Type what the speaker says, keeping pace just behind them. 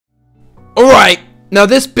Alright, now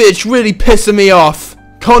this bitch really pissing me off.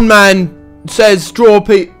 Conman says draw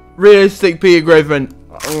realistic Peter Griffin.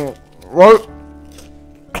 What?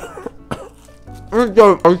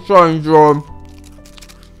 I'm trying to draw him.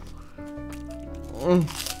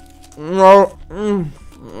 No.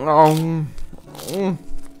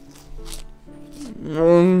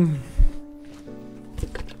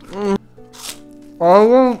 I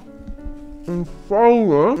want to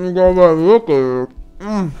follow it and go back and look at it.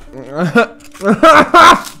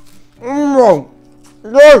 No.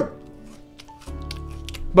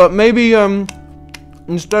 But maybe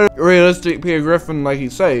instead of realistic Peter Griffin like you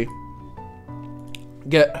say,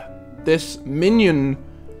 get this minion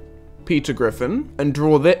Peter Griffin and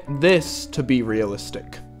draw this to be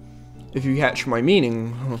realistic. If you catch my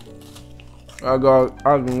meaning. I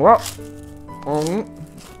can what?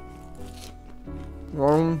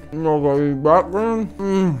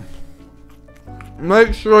 Background.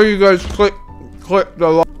 Make sure you guys click the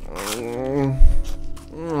like.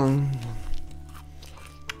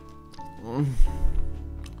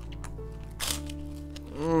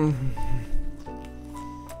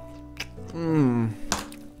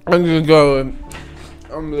 I'm gonna go and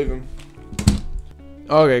I'm leaving.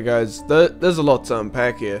 Okay guys, there's a lot to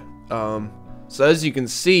unpack here. So as you can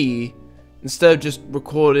see, instead of just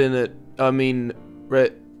recording it,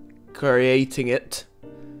 creating it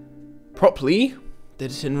properly,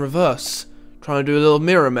 did it in reverse. Trying to do a little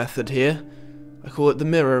mirror method here. I call it the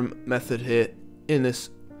mirror method here in this.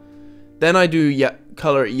 Then I do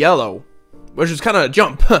color it yellow, which is kind of a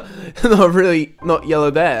jump. not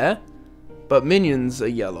yellow there, but minions are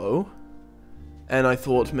yellow. And I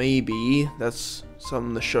thought maybe that's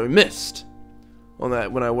something the show missed on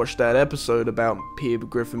that when I watched that episode about Peter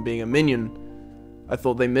Griffin being a minion. I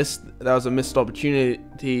thought they missed, that was a missed opportunity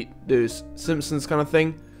to do Simpsons kind of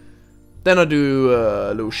thing. Then I do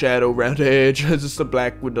a little shadow around the edge, just a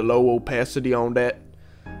black with the low opacity on that.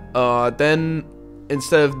 Then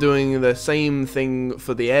instead of doing the same thing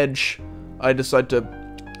for the edge, I decide to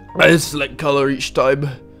select color each time.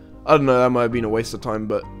 I don't know, that might have been a waste of time,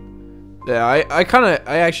 but yeah,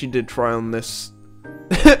 I actually did try on this,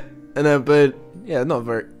 and then, but yeah, not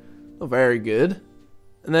very good.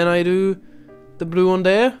 And then I do the blue on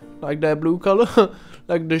there, like that blue color,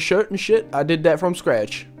 like the shirt and shit. I did that from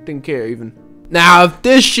scratch. Didn't care even. Now, if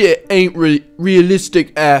this shit ain't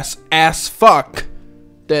realistic ass fuck,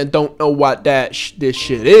 then don't know what this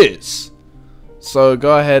shit is. So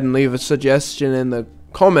go ahead and leave a suggestion in the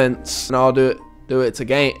comments, and I'll do it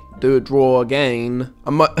again. Draw again.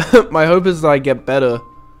 My hope is that I get better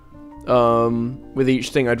with each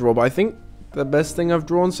thing I draw. But I think the best thing I've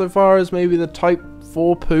drawn so far is maybe the type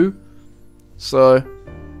 4 poo. So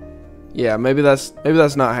yeah, maybe that's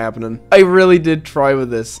not happening. I really did try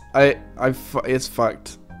with this. It's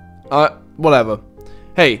fucked. Whatever.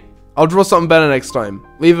 Hey, I'll draw something better next time.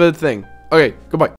 Leave a thing. Okay, goodbye.